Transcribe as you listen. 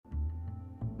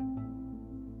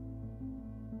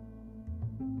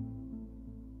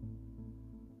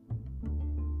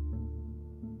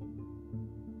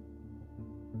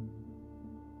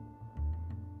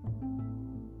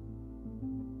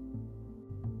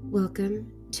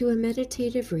Welcome to a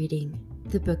meditative reading,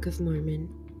 the Book of Mormon.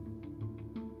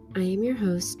 I am your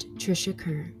host, Trisha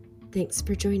Kerr. Thanks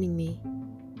for joining me.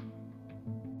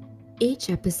 Each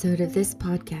episode of this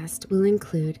podcast will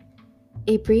include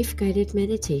a brief guided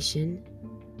meditation,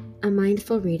 a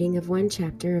mindful reading of one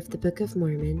chapter of the Book of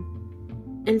Mormon,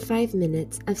 and 5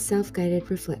 minutes of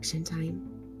self-guided reflection time.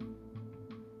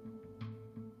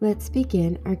 Let's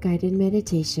begin our guided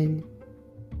meditation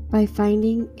by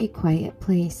finding a quiet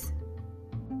place.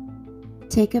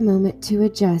 Take a moment to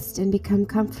adjust and become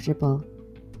comfortable,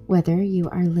 whether you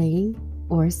are laying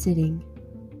or sitting.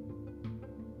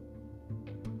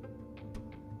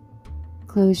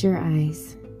 Close your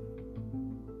eyes.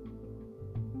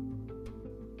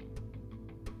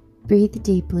 Breathe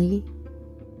deeply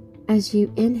as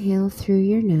you inhale through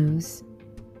your nose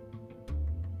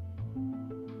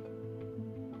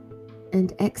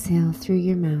and exhale through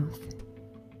your mouth.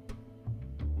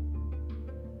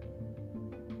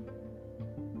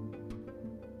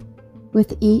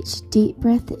 With each deep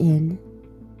breath in,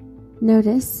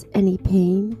 notice any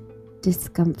pain,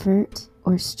 discomfort,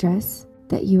 or stress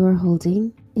that you are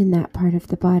holding in that part of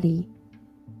the body.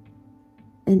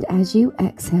 And as you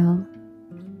exhale,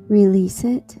 release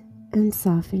it and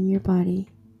soften your body.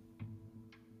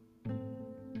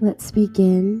 Let's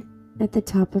begin at the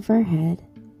top of our head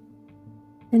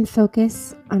and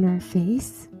focus on our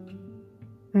face,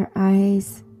 our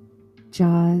eyes,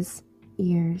 jaws,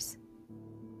 ears.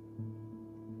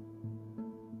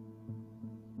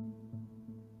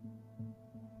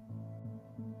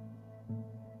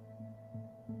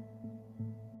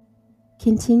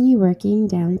 Continue working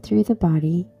down through the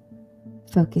body,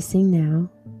 focusing now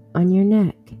on your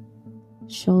neck,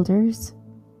 shoulders,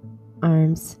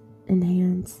 arms, and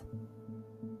hands.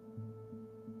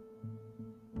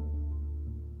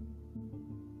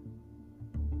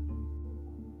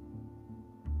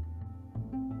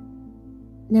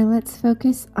 Now let's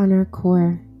focus on our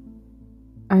core,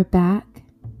 our back,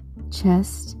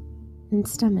 chest, and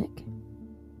stomach.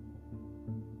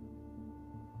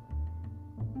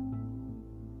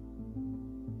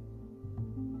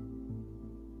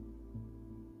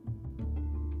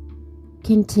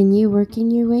 Continue working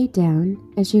your way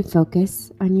down as you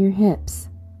focus on your hips,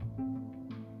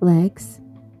 legs,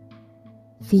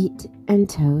 feet, and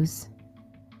toes.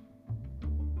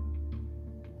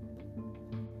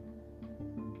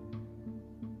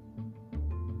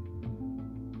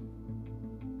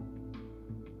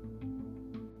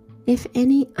 If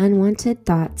any unwanted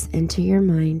thoughts enter your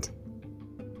mind,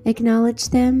 acknowledge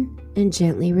them and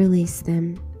gently release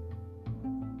them.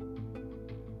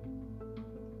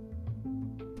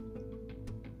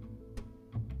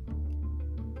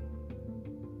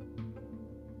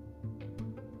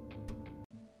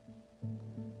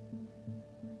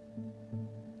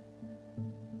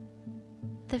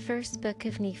 The First Book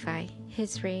of Nephi,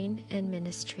 His Reign and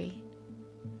Ministry.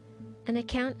 An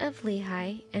account of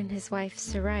Lehi and his wife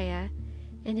Sariah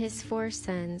and his 4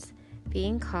 sons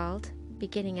being called,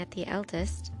 beginning at the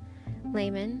eldest,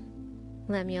 Laman,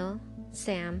 Lemuel,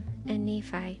 Sam, and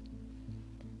Nephi.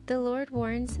 The Lord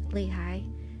warns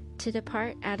Lehi to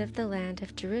depart out of the land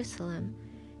of Jerusalem,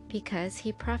 because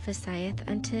he prophesieth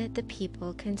unto the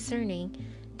people concerning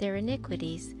their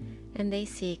iniquities, and they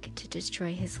seek to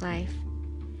destroy his life.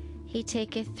 He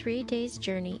taketh 3 days'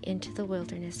 journey into the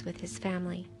wilderness with his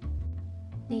family.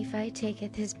 Nephi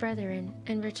taketh his brethren,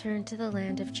 and returned to the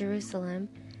land of Jerusalem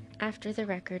after the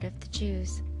record of the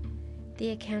Jews,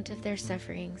 the account of their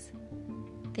sufferings.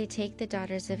 They take the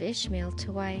daughters of Ishmael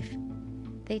to wife.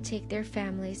 They take their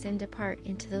families and depart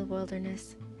into the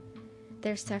wilderness.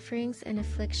 Their sufferings and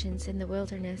afflictions in the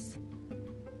wilderness.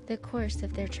 The course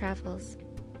of their travels.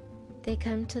 They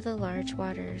come to the large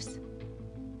waters.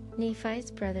 Nephi's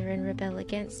brethren rebel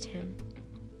against him.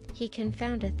 He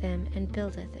confoundeth them and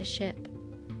buildeth a ship.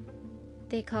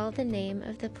 They call the name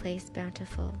of the place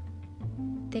Bountiful.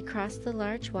 They cross the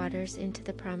large waters into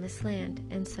the promised land,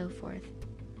 and so forth.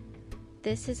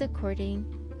 This is according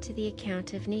to the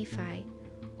account of Nephi,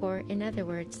 or in other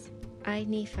words, I,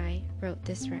 Nephi, wrote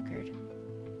this record.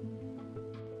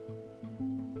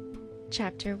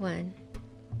 Chapter 1.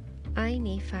 I,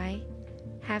 Nephi,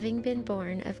 having been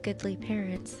born of goodly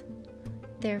parents,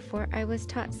 therefore I was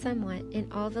taught somewhat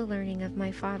in all the learning of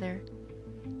my father,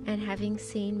 and having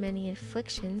seen many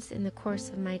afflictions in the course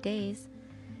of my days,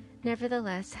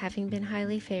 nevertheless having been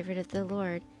highly favored of the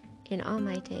Lord in all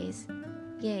my days,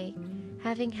 yea,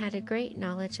 having had a great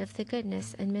knowledge of the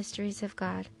goodness and mysteries of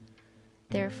God,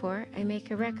 therefore I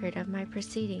make a record of my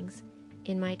proceedings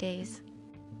in my days.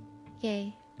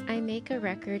 Yea, I make a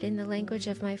record in the language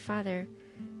of my father,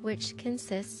 which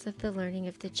consists of the learning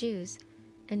of the Jews,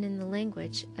 and in the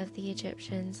language of the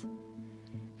Egyptians.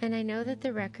 And I know that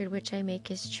the record which I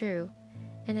make is true,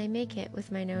 and I make it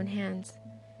with mine own hands,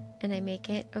 and I make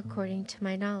it according to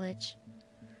my knowledge.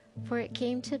 For it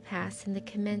came to pass in the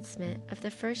commencement of the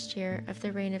 1st year of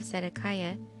the reign of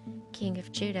Zedekiah, king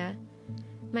of Judah,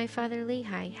 my father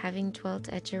Lehi having dwelt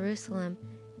at Jerusalem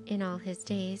in all his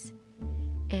days,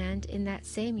 and in that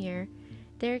same year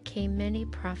there came many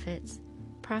prophets,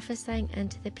 prophesying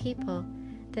unto the people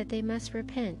that they must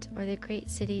repent, or the great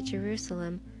city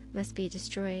Jerusalem must be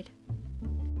destroyed.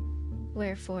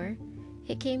 Wherefore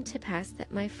it came to pass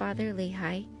that my father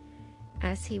Lehi,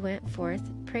 as he went forth,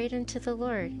 prayed unto the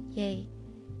Lord, yea,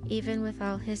 even with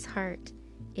all his heart,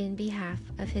 in behalf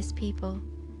of his people.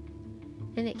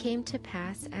 And it came to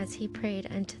pass, as he prayed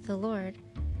unto the Lord,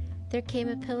 there came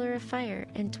a pillar of fire,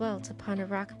 and dwelt upon a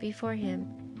rock before him.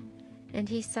 And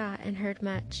he saw and heard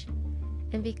much.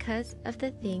 And because of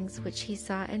the things which he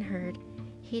saw and heard,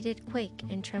 he did quake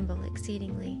and tremble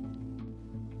exceedingly.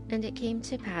 And it came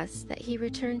to pass that he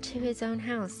returned to his own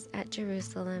house at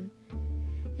Jerusalem.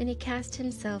 And he cast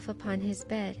himself upon his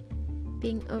bed,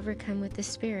 being overcome with the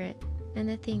Spirit, and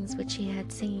the things which he had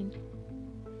seen.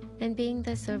 And being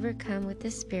thus overcome with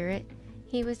the Spirit,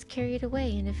 he was carried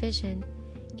away in a vision,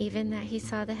 even that he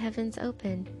saw the heavens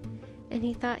open, and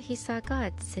he thought he saw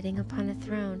God sitting upon a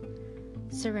throne,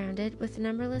 surrounded with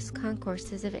numberless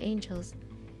concourses of angels,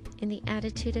 in the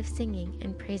attitude of singing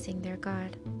and praising their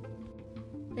God.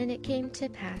 And it came to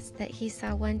pass that he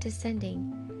saw one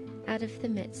descending out of the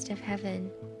midst of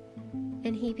heaven,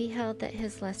 and he beheld that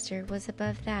his luster was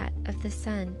above that of the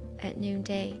sun at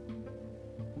noonday.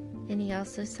 And he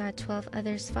also saw 12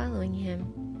 others following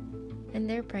him, and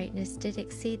their brightness did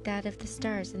exceed that of the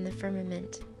stars in the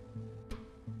firmament.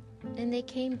 And they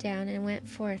came down and went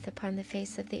forth upon the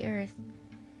face of the earth.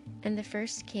 And the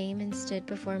first came and stood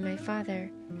before my father,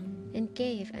 and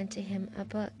gave unto him a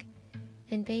book,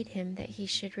 and bade him that he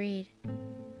should read.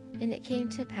 And it came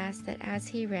to pass that as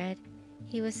he read,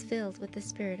 he was filled with the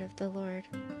Spirit of the Lord.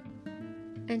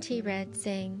 And he read,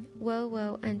 saying, Woe,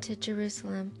 woe unto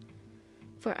Jerusalem!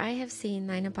 For I have seen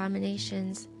thine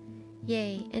abominations.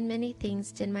 Yea, and many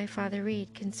things did my father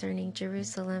read concerning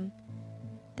Jerusalem,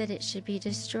 that it should be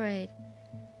destroyed,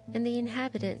 and the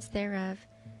inhabitants thereof,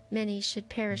 many should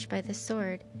perish by the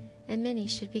sword, and many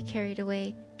should be carried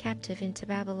away captive into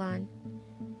Babylon.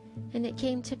 And it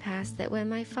came to pass that when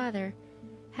my father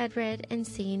had read and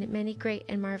seen many great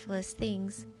and marvelous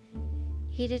things,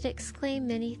 he did exclaim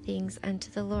many things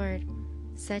unto the Lord,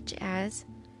 such as,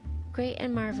 Great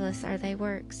and marvelous are thy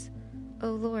works, O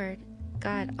Lord,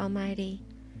 God Almighty.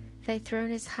 Thy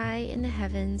throne is high in the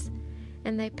heavens,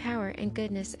 and thy power and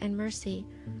goodness and mercy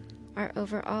are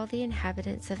over all the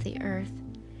inhabitants of the earth.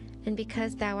 And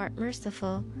because thou art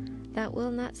merciful, thou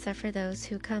wilt not suffer those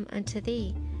who come unto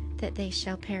thee, that they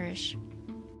shall perish.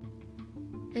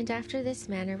 And after this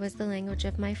manner was the language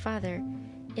of my father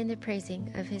in the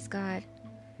praising of his God.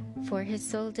 For his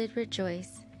soul did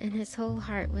rejoice, and his whole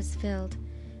heart was filled,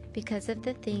 because of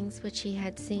the things which he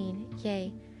had seen,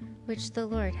 yea, which the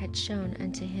Lord had shown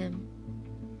unto him.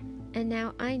 And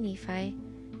now I, Nephi,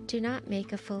 do not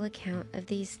make a full account of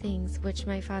these things which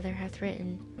my father hath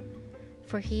written,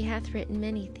 for he hath written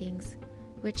many things,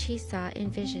 which he saw in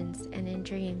visions and in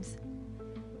dreams.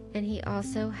 And he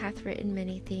also hath written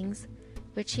many things,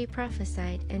 which he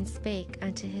prophesied and spake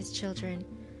unto his children,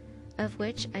 of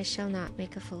which I shall not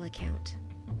make a full account.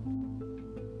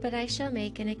 But I shall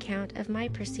make an account of my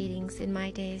proceedings in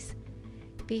my days.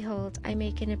 Behold, I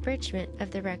make an abridgment of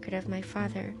the record of my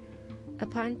father,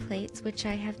 upon plates which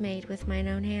I have made with mine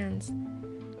own hands.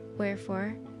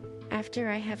 Wherefore, after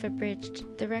I have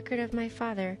abridged the record of my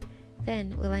father,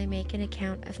 then will I make an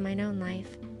account of mine own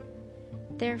life.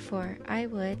 Therefore I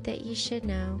would that ye should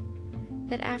know,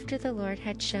 that after the Lord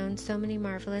had shown so many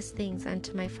marvelous things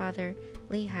unto my father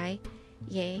Lehi,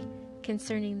 yea,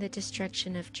 concerning the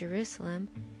destruction of Jerusalem,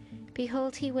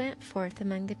 behold, he went forth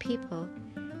among the people,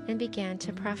 and began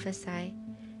to prophesy,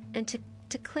 and to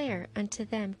declare unto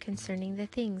them concerning the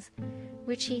things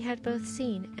which he had both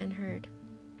seen and heard.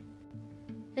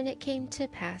 And it came to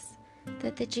pass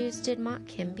that the Jews did mock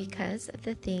him because of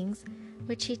the things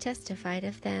which he testified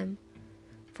of them,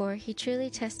 for he truly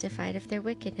testified of their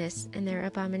wickedness and their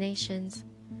abominations.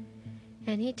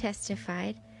 And he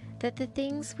testified that the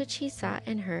things which he saw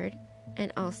and heard,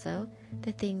 and also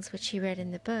the things which he read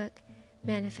in the book,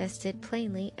 manifested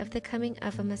plainly of the coming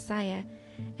of a Messiah,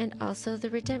 and also the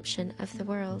redemption of the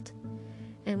world.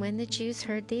 And when the Jews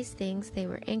heard these things, they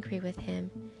were angry with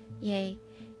him, yea,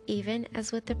 even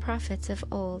as with the prophets of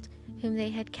old, whom they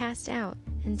had cast out,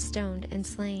 and stoned, and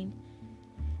slain.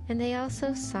 And they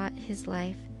also sought his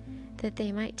life, that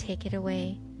they might take it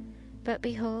away. But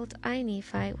behold, I,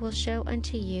 Nephi, will show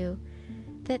unto you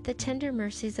that the tender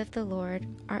mercies of the Lord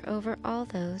are over all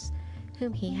those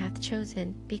whom he hath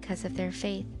chosen because of their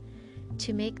faith,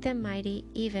 to make them mighty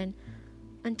even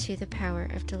unto the power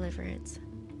of deliverance.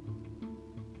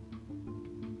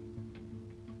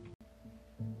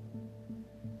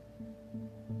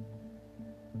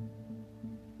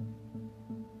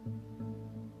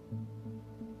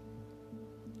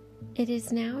 It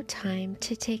is now time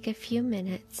to take a few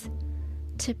minutes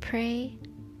to pray,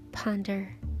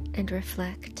 ponder, and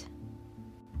reflect.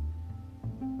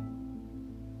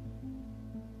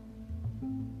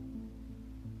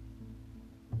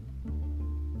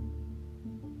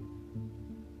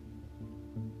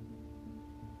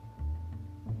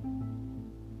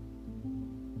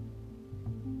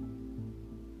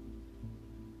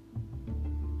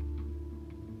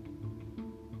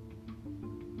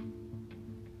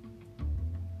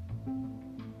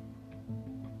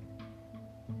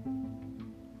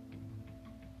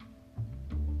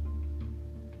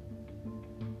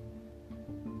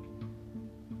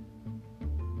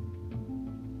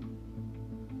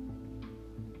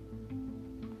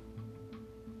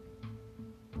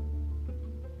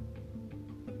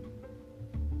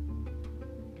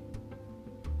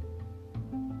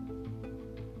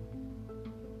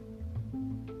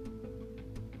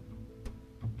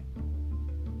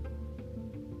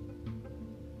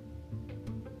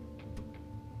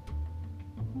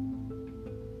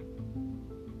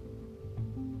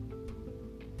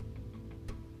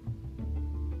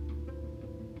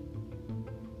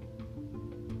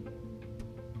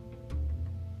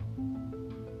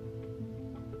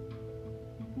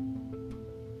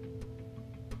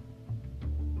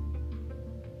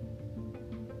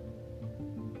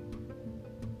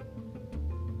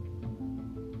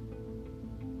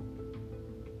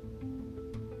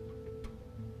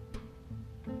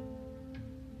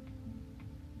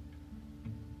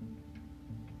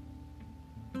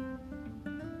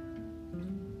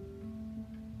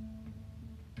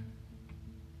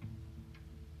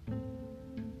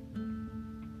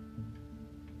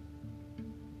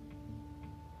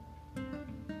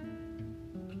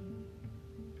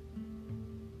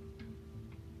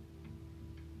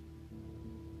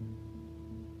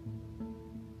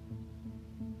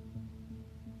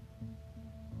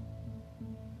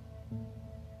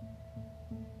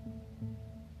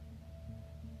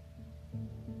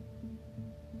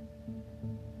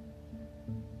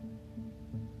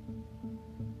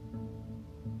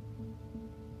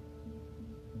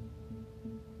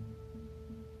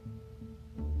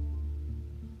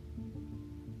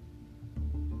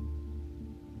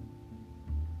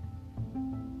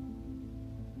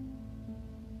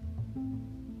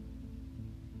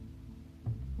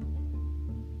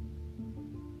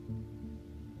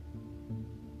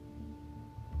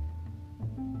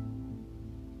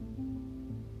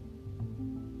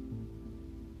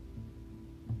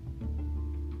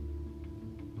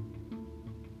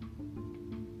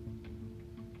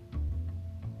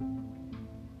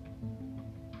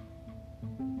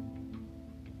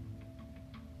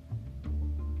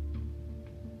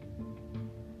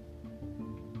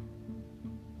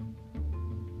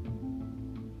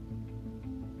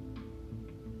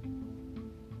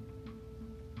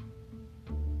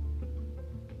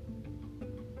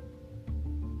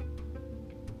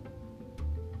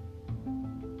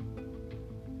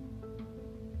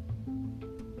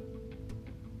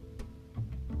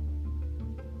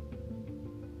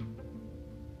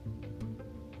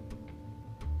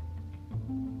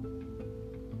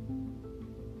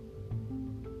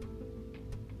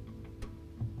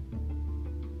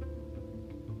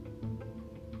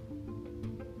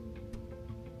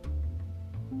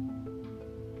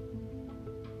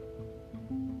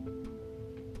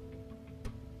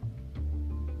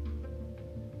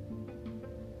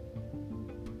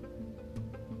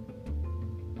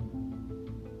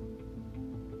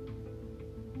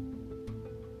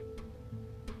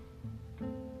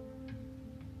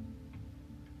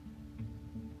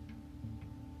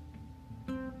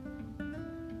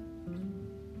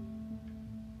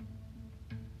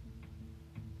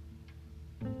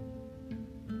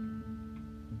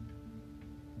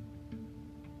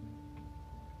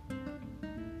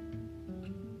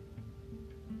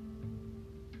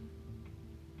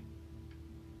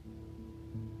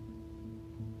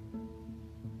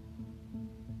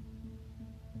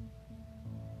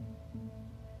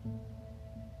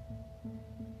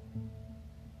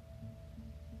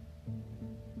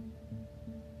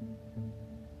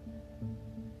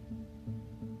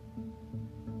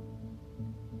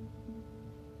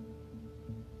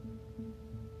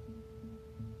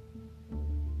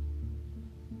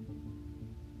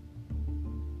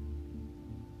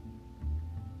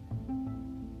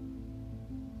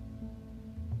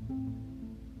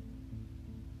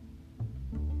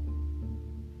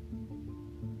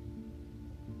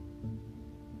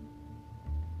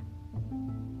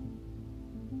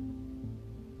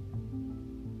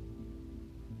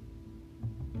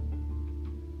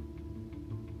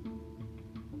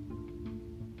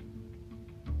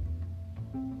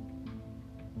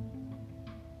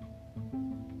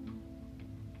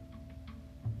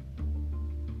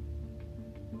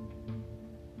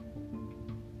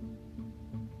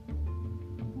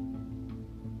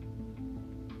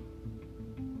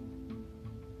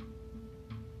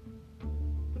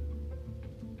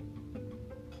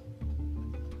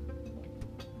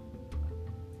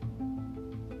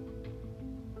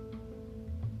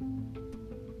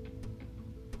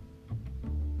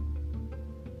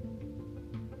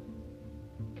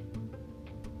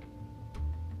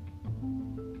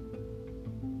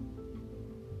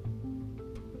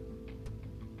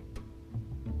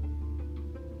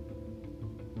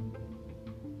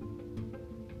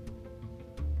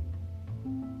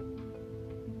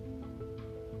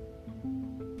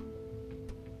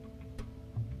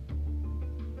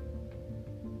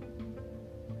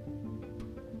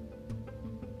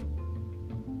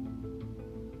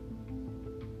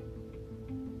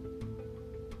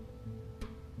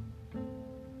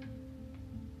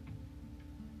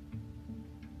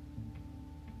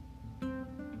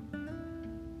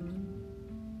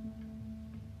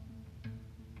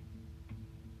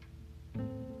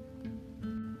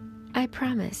 I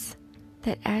promise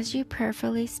that as you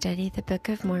prayerfully study the Book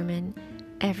of Mormon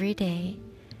every day,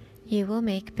 you will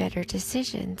make better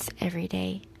decisions every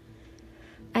day.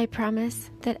 I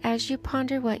promise that as you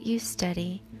ponder what you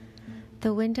study,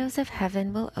 the windows of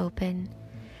heaven will open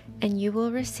and you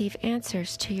will receive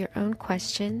answers to your own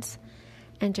questions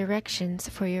and directions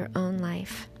for your own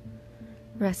life.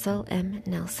 Russell M.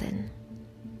 Nelson.